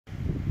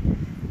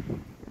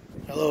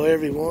Hello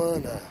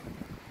everyone,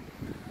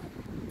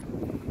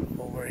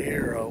 over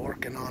here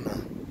working on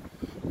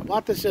I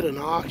bought this at an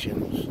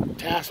auction. It was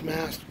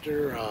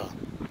Taskmaster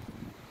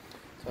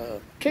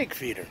cake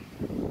feeder,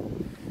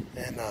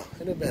 and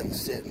it had been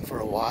sitting for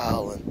a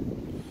while,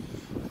 and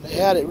they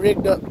had it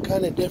rigged up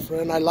kind of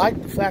different. I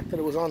liked the fact that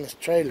it was on this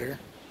trailer.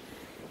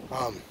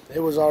 It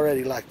was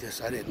already like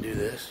this, I didn't do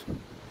this,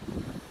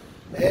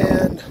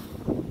 and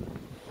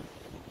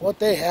what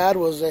they had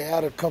was they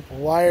had a couple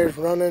wires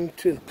running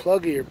to the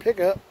plug of your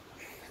pickup,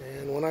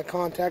 and when I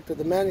contacted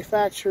the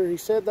manufacturer, he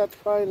said that's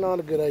probably not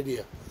a good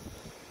idea.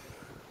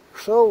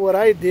 So what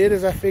I did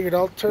is I figured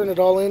I'll turn it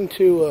all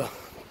into an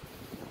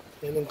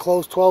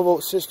enclosed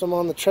 12-volt system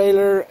on the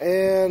trailer,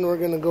 and we're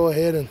going to go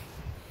ahead and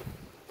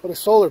put a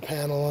solar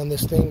panel on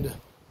this thing to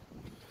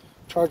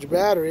charge a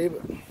battery.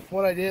 But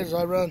what I did is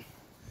I run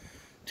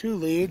two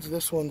leads.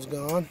 This one's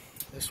gone.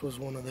 This was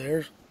one of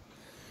theirs.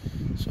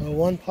 So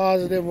one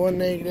positive, one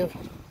negative.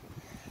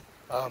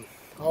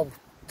 I'll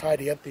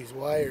tidy up these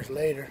wires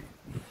later.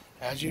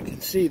 As you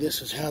can see,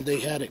 this is how they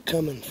had it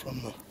coming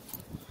from the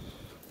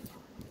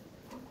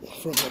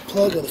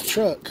plug of the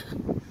truck.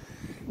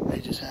 They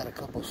just had a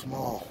couple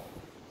small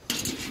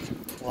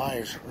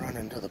wires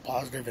running to the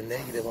positive and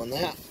negative on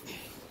that.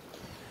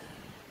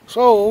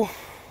 So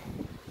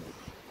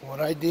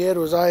what I did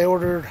was I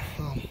ordered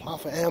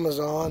off of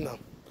Amazon.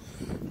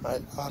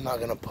 I'm not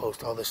going to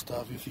post all this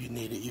stuff. If you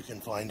need it, you can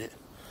find it.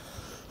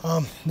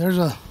 So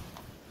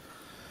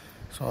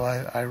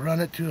I run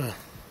it to a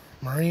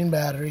marine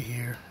battery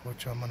here,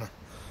 which I'm going to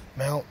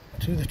mount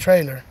to the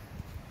trailer.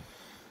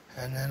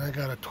 And then I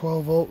got a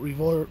 12-volt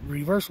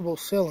reversible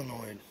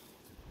solenoid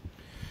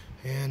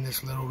and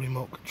this little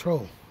remote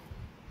control.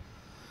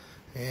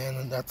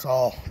 And that's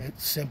all.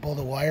 It's simple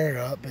to wire it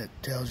up. It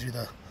tells you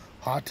the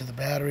hot to the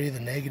battery, the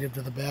negative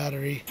to the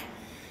battery,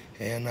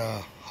 and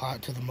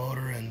hot to the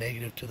motor and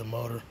negative to the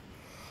motor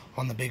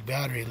on the big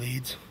battery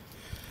leads.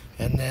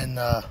 And then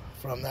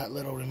from that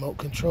little remote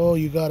control,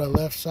 you got a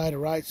left side, a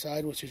right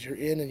side, which is your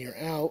in and your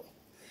out.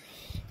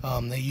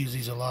 They use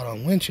these a lot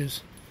on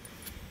winches.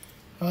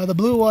 The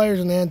blue wire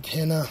is an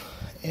antenna,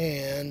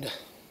 and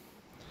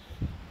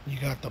you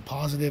got the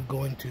positive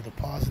going to the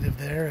positive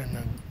there and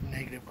the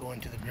negative going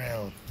to the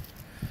ground.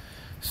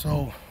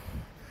 So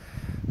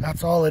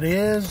that's all it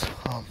is.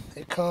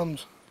 It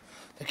comes,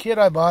 the kit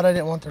I bought, I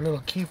didn't want their little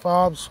key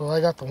fobs, so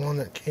I got the one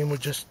that came with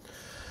just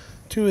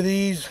two of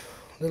these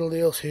little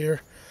deals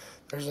here.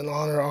 There's an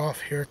on or off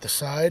here at the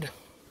side,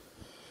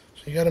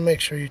 so you got to make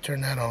sure you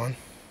turn that on.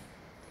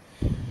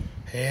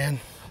 And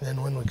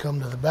then when we come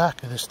to the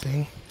back of this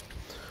thing,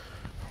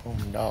 oh,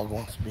 my dog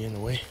wants to be in the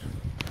way.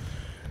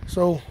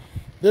 So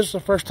this is the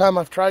first time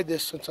I've tried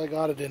this since I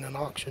got it in an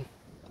auction.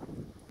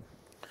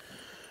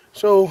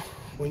 So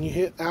when you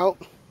hit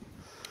out,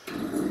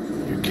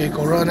 your cake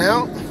will run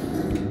out,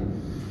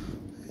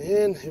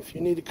 and if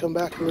you need to come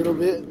back a little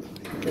bit,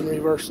 you can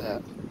reverse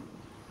that.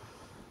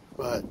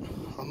 But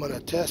I'm going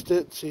to test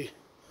it, see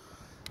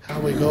how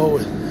we go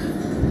with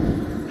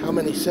how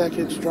many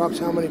seconds, drops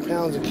how many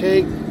pounds of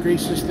cake,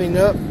 grease this thing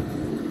up,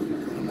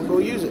 and I'm going to go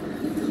use it.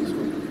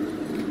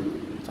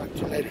 So, talk to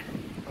you later.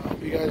 I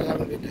hope you guys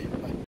have a good day. Bye.